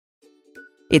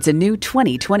It's a new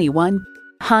 2021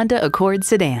 Honda Accord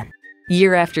sedan.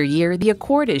 Year after year, the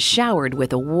Accord is showered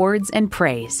with awards and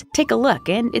praise. Take a look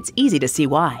and it's easy to see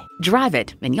why. Drive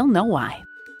it and you'll know why.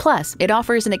 Plus, it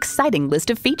offers an exciting list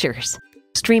of features: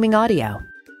 streaming audio,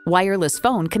 wireless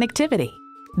phone connectivity,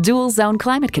 dual zone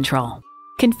climate control,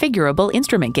 configurable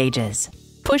instrument gauges,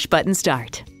 push-button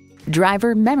start,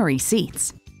 driver memory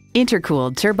seats,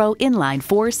 intercooled turbo inline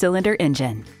 4-cylinder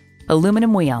engine,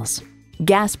 aluminum wheels,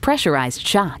 gas pressurized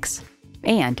shocks,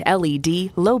 and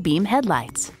LED low-beam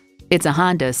headlights. It's a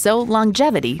Honda, so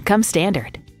longevity comes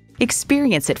standard.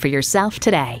 Experience it for yourself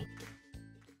today.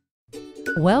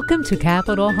 Welcome to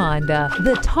Capital Honda,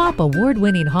 the top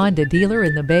award-winning Honda dealer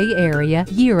in the Bay Area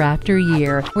year after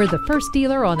year. We're the first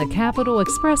dealer on the Capital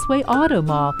Expressway Auto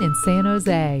Mall in San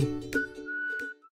Jose.